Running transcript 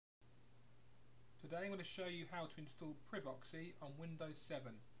Today I'm going to show you how to install Privoxy on Windows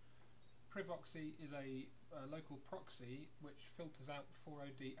 7. Privoxy is a local proxy which filters out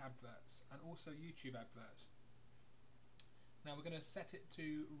 4OD adverts and also YouTube adverts. Now we're going to set it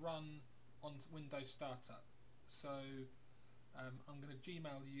to run on Windows Startup. So I'm going to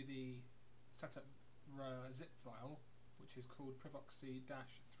Gmail you the setup zip file, which is called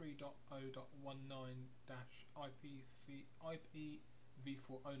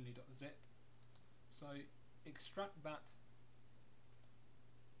privoxy-3.0.19-IPv4only.zip. So extract that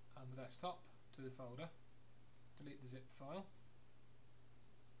on the desktop to the folder, delete the zip file,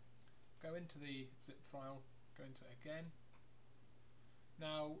 go into the zip file, go into it again.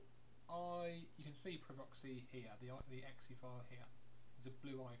 Now you can see Privoxy here, the exe file here. There's a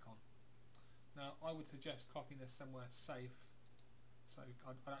blue icon. Now I would suggest copying this somewhere safe, so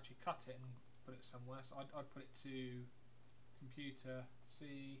I'd actually cut it and put it somewhere. So I'd put it to computer,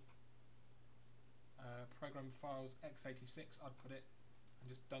 C, program files, x86, I'd put it and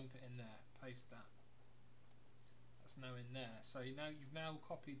just dump it in there, paste that. That's now in there. So now you've now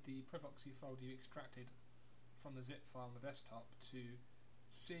copied the Privoxy folder you extracted from the zip file on the desktop to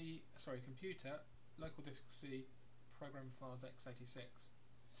computer, local disk C, program files x86.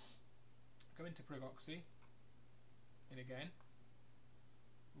 Go into Privoxy, in again,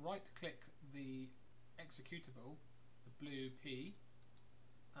 right click the executable, the blue P,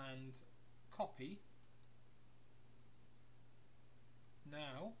 and copy.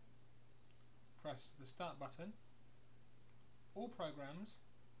 Now press the start button. All programs,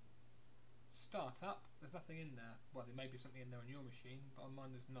 start up. There's nothing in there. Well, there may be something in there on your machine, but on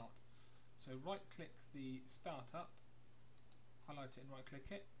mine there's not. So right click the startup, highlight it and right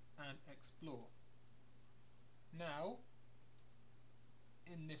click it, and explore. Now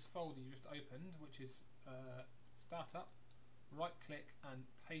in this folder you just opened, which is startup, right click and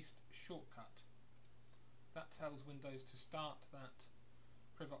paste shortcut. That tells Windows to start that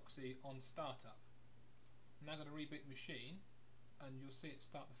Privoxy on startup. I'm now going to reboot the machine and you'll see it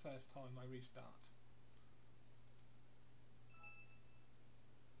start the first time I restart.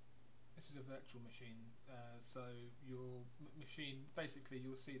 This is a virtual machine, so your machine, basically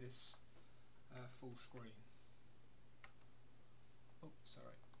you'll see this full screen. Oh,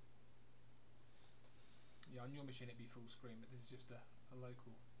 sorry. Yeah, on your machine it'd be full screen, but this is just a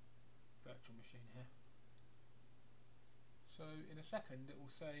local virtual machine here. So in a second it will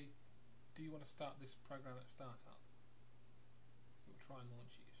say, do you want to start this program at startup? So we'll try and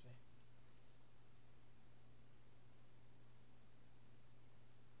launch it, you see.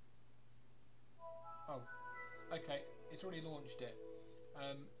 Oh, okay, it's already launched it.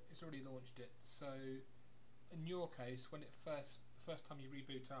 So in your case, when the first time you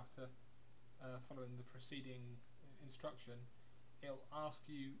reboot after following the preceding instruction, it'll ask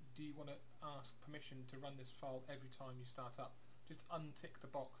you, do you want to ask permission to run this file every time you start up? Just untick the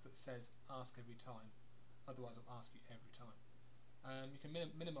box that says ask every time, otherwise it'll ask you every time. You can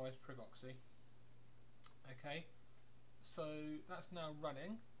minimize Privoxy. Okay, so that's now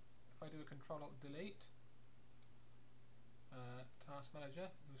running. If I do a Control-Alt-Delete, Task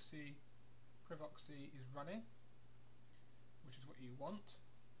Manager, you'll see Privoxy is running, which is what you want.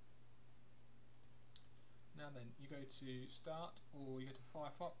 Now then, you go to Start, or you go to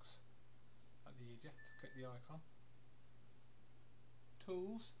Firefox. That'd be easier to click the icon.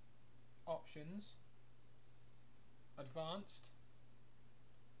 Tools, Options, Advanced,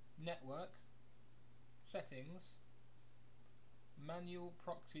 Network, Settings, Manual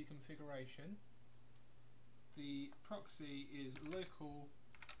Proxy Configuration. The proxy is local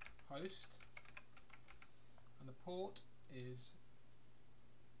host, and the port is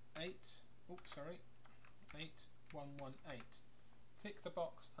 8118. Tick the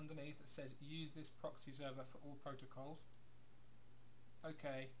box underneath that says use this proxy server for all protocols.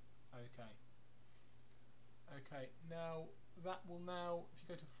 Okay. Now that will if you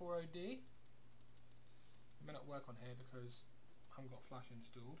go to 4OD, it may not work on here because I haven't got Flash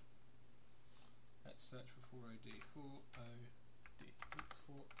installed. Let's search for 4OD. 4OD.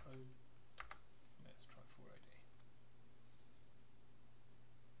 Let's try 4OD.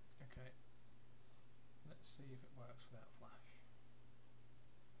 Okay. Let's see if it works without Flash.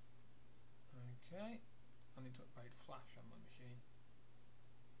 Okay. I need to upgrade Flash on my machine.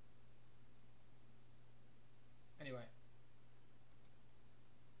 Anyway,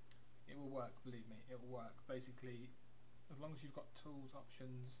 it will work, believe me, it will work. Basically, as long as you've got Tools,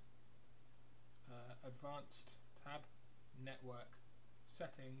 Options, Advanced tab, Network,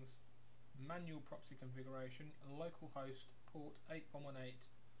 Settings, Manual Proxy Configuration, Local Host, Port 8118,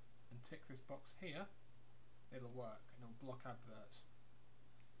 and tick this box here, it'll work and it'll block adverts.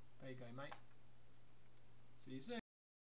 There you go, mate. See you soon.